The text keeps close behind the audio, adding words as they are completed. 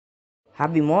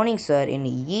Happy morning, sir. In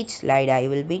each slide, I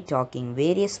will be talking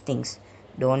various things.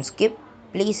 Don't skip,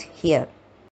 please hear.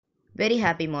 Very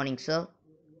happy morning, sir.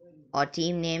 Our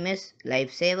team name is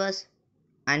Lifesavers,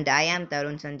 and I am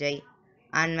Tharun Sanjay,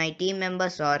 and my team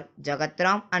members are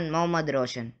Jagathram and Mohammed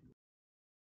Roshan.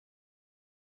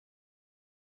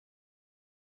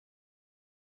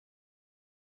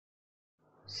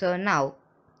 So now,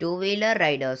 two-wheeler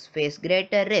riders face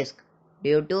greater risk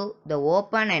due to the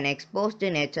open and exposed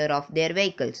nature of their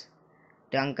vehicles,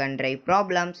 drunk and drive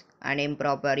problems, and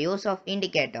improper use of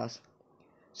indicators.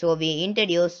 So we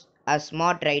introduce a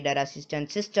smart rider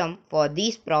assistance system for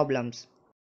these problems.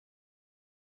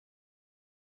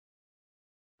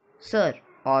 Sir,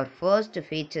 our first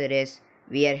feature is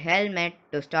wear helmet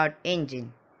to start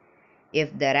engine.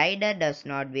 If the rider does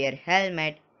not wear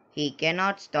helmet, he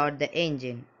cannot start the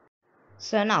engine.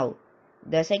 So now,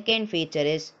 the second feature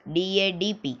is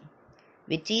DADP,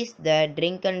 which is the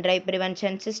drink and drive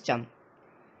prevention system.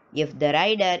 If the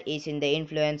rider is in the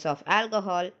influence of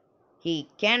alcohol, he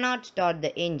cannot start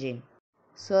the engine.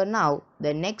 So now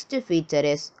the next feature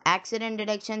is accident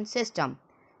detection system.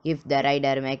 If the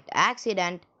rider makes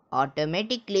accident,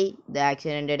 automatically the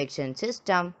accident detection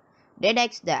system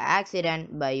detects the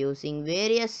accident by using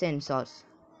various sensors,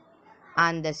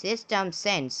 and the system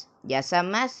sends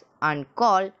SMS and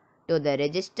call to the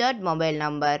registered mobile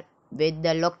number with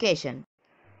the location.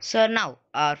 So now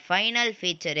our final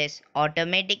feature is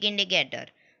automatic indicator.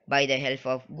 By the help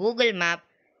of Google Map,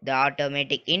 the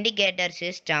automatic indicator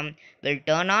system will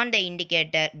turn on the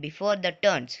indicator before the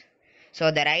turns, so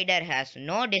the rider has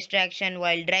no distraction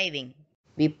while driving.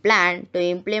 We plan to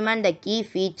implement the key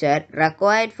feature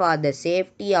required for the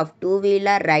safety of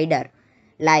two-wheeler rider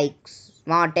like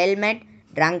smart helmet,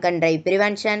 drunk and drive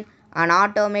prevention, and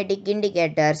automatic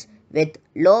indicators with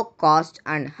low cost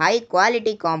and high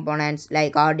quality components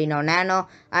like Arduino Nano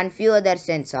and few other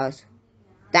sensors.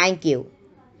 Thank you.